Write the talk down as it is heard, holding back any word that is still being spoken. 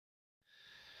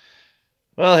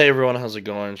Well, hey everyone, how's it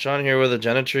going? Sean here with a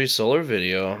Genetry solar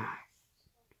video.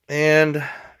 And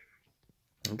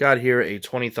I've got here a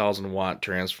 20,000 watt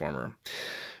transformer.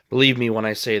 Believe me when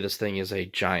I say this thing is a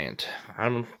giant.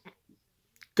 I'm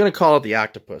gonna call it the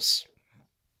octopus.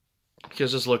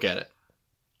 Because just look at it.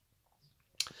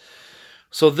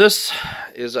 So this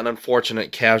is an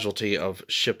unfortunate casualty of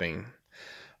shipping.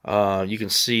 You can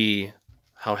see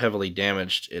how heavily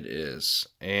damaged it is.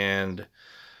 And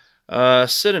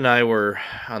Sid and I were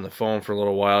on the phone for a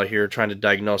little while here trying to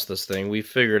diagnose this thing. We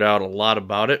figured out a lot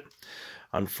about it.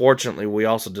 Unfortunately, we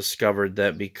also discovered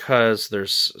that because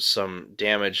there's some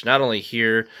damage, not only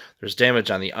here, there's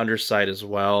damage on the underside as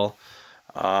well.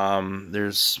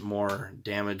 There's more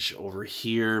damage over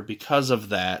here. Because of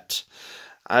that,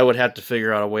 I would have to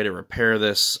figure out a way to repair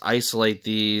this, isolate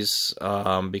these,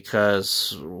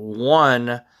 because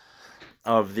one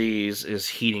of these is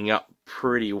heating up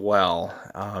pretty well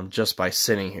just by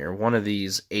sitting here. One of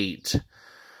these ate.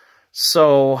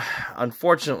 So,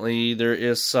 unfortunately, there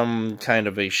is some kind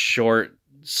of a short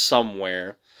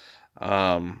somewhere.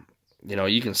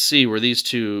 You can see where these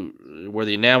two, where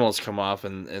the enamels come off,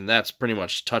 and that's pretty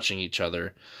much touching each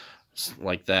other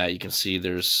like that. You can see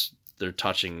they're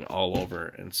touching all over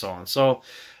and so on. So,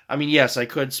 I mean, yes, I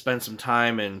could spend some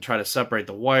time and try to separate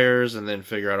the wires and then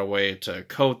figure out a way to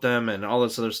coat them and all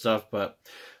this other stuff, but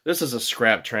this is a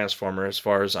scrap transformer as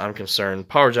far as I'm concerned.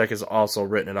 PowerJack has also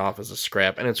written it off as a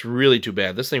scrap, and it's really too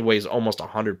bad. This thing weighs almost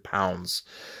 100 pounds.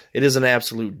 It is an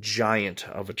absolute giant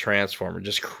of a transformer,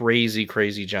 just crazy,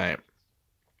 crazy giant.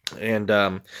 And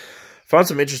found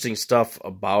some interesting stuff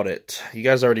about it. You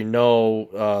guys already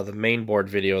know the main board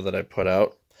video that I put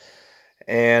out.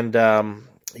 And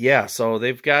yeah, so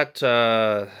they've got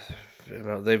they've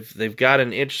got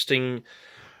an interesting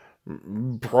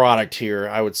product here.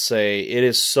 I would say it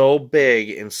is so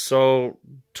big and so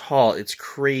tall. It's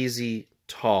crazy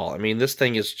tall. I mean, this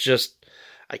thing is just,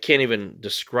 I can't even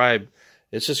describe.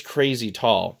 It's just crazy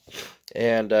tall.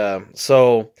 And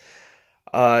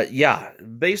yeah,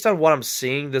 based on what I'm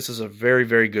seeing, this is a very,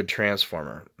 very good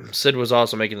transformer. Sid was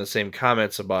also making the same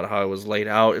comments about how it was laid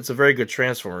out. It's a very good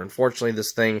transformer. Unfortunately,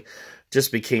 this thing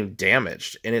just became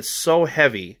damaged, and it's so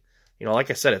heavy. You know,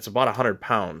 like I said, it's about 100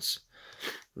 pounds.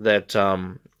 That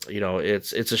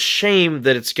it's a shame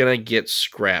that it's gonna get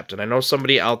scrapped. And I know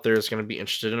somebody out there is gonna be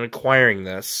interested in acquiring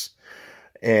this.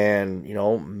 And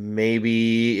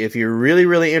maybe if you're really,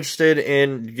 really interested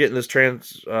in getting this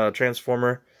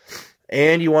transformer,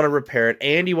 and you want to repair it,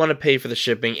 and you want to pay for the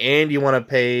shipping, and you want to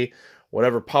pay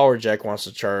whatever PowerJack wants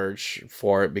to charge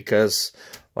for it, because,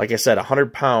 like I said,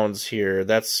 100 pounds here,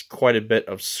 that's quite a bit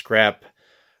of scrap,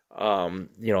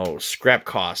 scrap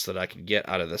cost that I could get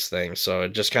out of this thing. So it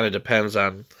just kind of depends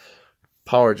on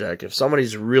PowerJack. If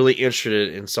somebody's really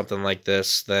interested in something like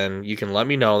this, then you can let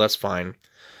me know. That's fine.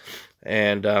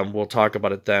 And we'll talk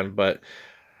about it then. But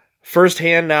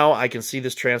firsthand now, I can see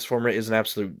this transformer is an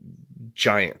absolute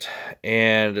giant.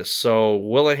 And so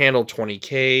will it handle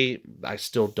 20K? I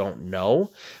still don't know.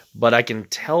 But I can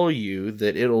tell you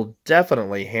that it'll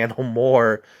definitely handle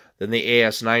more than the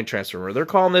AS9 transformer. They're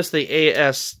calling this the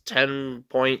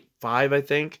AS10.5, I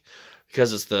think,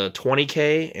 because it's the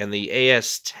 20K, and the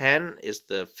AS10 is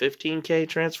the 15K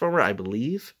transformer, I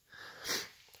believe.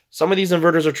 Some of these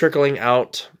inverters are trickling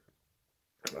out.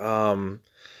 Like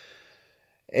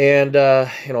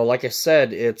I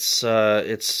said, it's a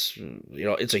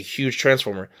huge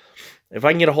transformer. If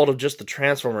I can get a hold of just the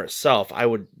transformer itself, I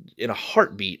would, in a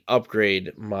heartbeat,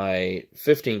 upgrade my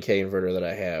 15K inverter that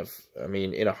I have. I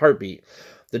mean, in a heartbeat.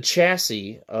 The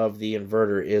chassis of the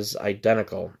inverter is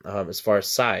identical as far as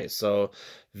size. So,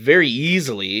 very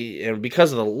easily, and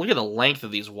because of look at the length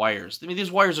of these wires. I mean,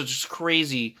 these wires are just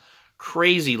crazy,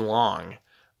 crazy long.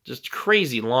 Just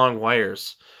crazy long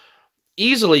wires.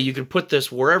 Easily, you could put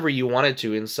this wherever you wanted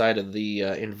to inside of the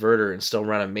inverter and still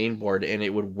run a main board, and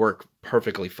it would work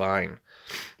perfectly fine.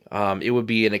 It would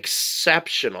be an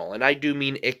exceptional, and I do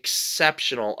mean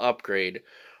exceptional, upgrade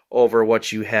over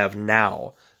what you have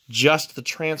now. Just the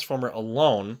transformer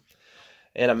alone,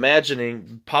 and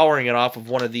imagining powering it off of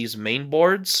one of these main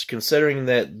boards, considering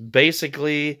that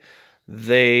basically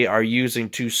they are using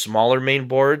two smaller main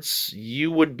boards,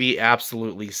 you would be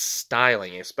absolutely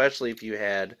styling, especially if you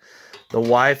had the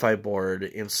Wi-Fi board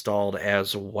installed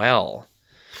as well.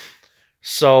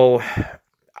 So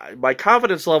my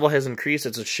confidence level has increased.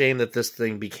 It's a shame that this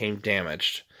thing became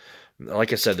damaged.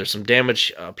 Like I said, there's some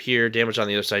damage up here, damage on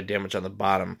the other side, damage on the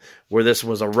bottom, where this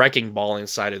was a wrecking ball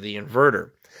inside of the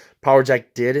inverter.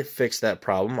 PowerJack did fix that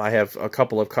problem. I have a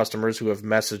couple of customers who have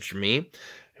messaged me,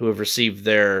 who have received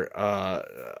their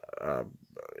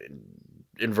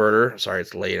inverter. Sorry,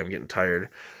 it's late. I'm getting tired.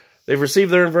 they've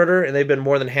received their inverter and they've been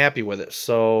more than happy with it.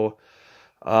 So,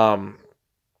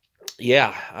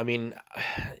 yeah, I mean,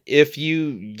 if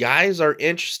you guys are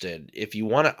interested, if you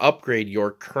want to upgrade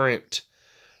your current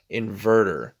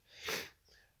inverter,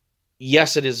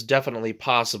 yes, it is definitely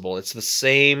possible. It's the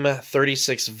same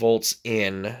 36 volts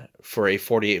in for a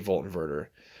 48 volt inverter,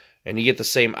 and you get the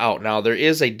same out. Now, there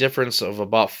is a difference of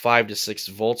about 5 to 6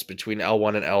 volts between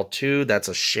L1 and L2. That's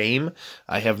a shame.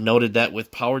 I have noted that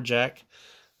with Power Jack,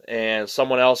 and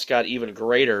someone else got even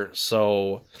greater.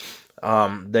 So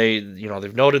they've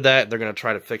noted that. They're going to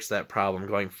try to fix that problem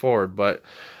going forward. But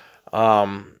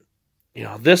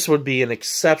this would be an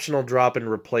exceptional drop-in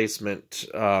replacement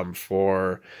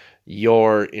for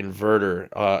your inverter,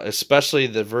 especially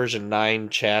the version 9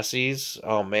 chassis.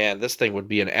 Oh man, this thing would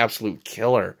be an absolute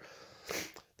killer.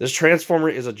 This transformer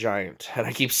is a giant, and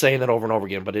I keep saying that over and over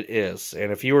again, but it is.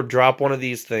 And if you were to drop one of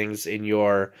these things in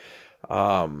your,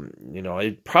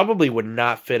 it probably would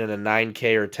not fit in a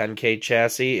 9K or 10K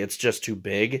chassis. It's just too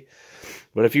big.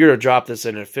 But if you were to drop this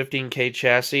in a 15K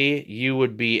chassis, you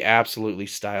would be absolutely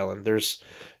styling.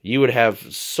 You would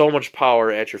have so much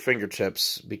power at your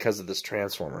fingertips because of this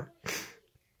transformer.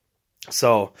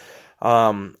 So,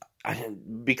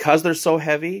 because they're so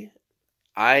heavy,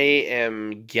 I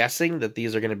am guessing that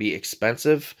these are going to be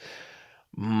expensive.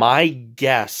 My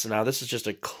guess, now this is just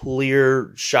a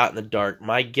clear shot in the dark,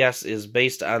 my guess is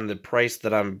based on the price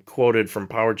that I'm quoted from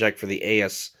PowerJack for the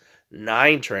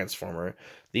AS9 transformer.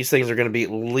 These things are going to be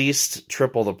at least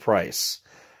triple the price.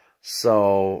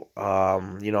 So,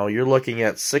 you're looking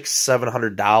at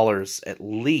 $600-700 at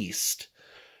least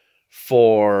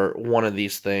for one of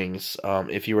these things.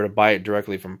 If you were to buy it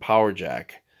directly from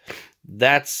PowerJack,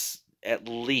 that's at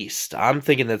least. I'm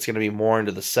thinking that's going to be more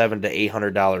into the $700 to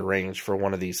 $800 range for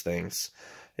one of these things.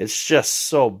 It's just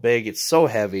so big, it's so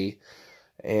heavy,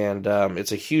 and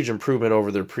it's a huge improvement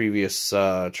over their previous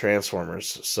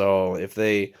transformers. So if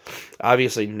they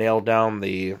obviously nail down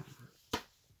the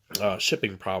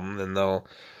shipping problem, then they'll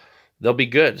be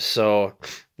good. So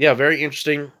yeah, very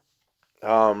interesting.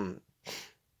 So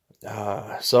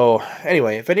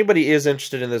anyway, if anybody is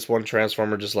interested in this one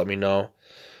transformer, just let me know.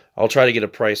 I'll try to get a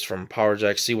price from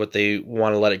PowerJack, see what they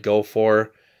want to let it go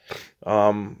for.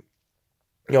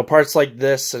 Parts like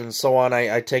this and so on,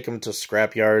 I take them to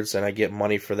scrap yards and I get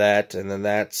money for that, and then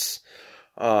that's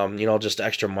just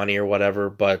extra money or whatever.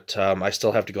 But I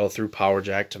still have to go through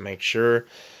PowerJack to make sure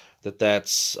that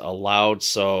that's allowed.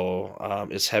 So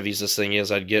as heavy as this thing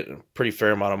is, I'd get a pretty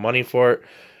fair amount of money for it.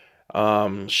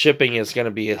 Shipping is going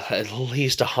to be at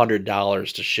least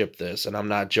 $100 to ship this, and I'm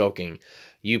not joking.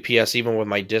 UPS, even with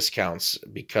my discounts,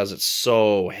 because it's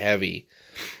so heavy,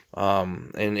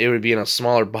 and it would be in a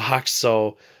smaller box,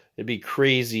 so it'd be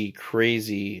crazy.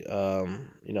 It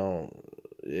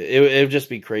would just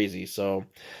be crazy. So,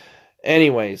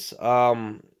 anyways,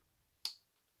 yeah,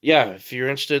 if you're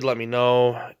interested, let me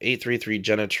know. 833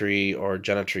 Genetry or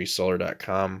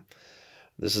GenetrySolar.com.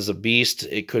 This is a beast.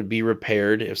 It could be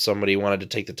repaired if somebody wanted to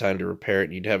take the time to repair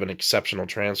it. You'd have an exceptional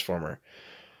transformer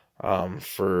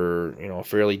for a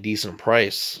fairly decent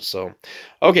price. So,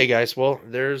 okay, guys. Well,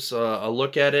 there's a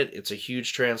look at it. It's a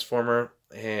huge transformer,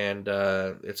 and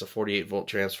it's a 48 volt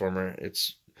transformer.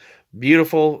 It's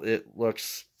beautiful. It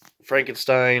looks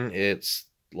Frankenstein. It's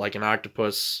like an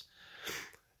octopus.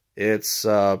 It's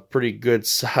pretty good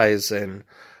size, and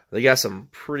they got some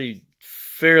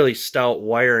fairly stout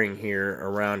wiring here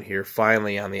around here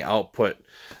finally on the output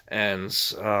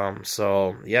ends.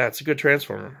 So yeah, it's a good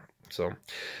transformer. So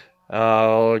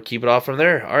I'll keep it off from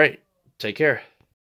there. All right, take care.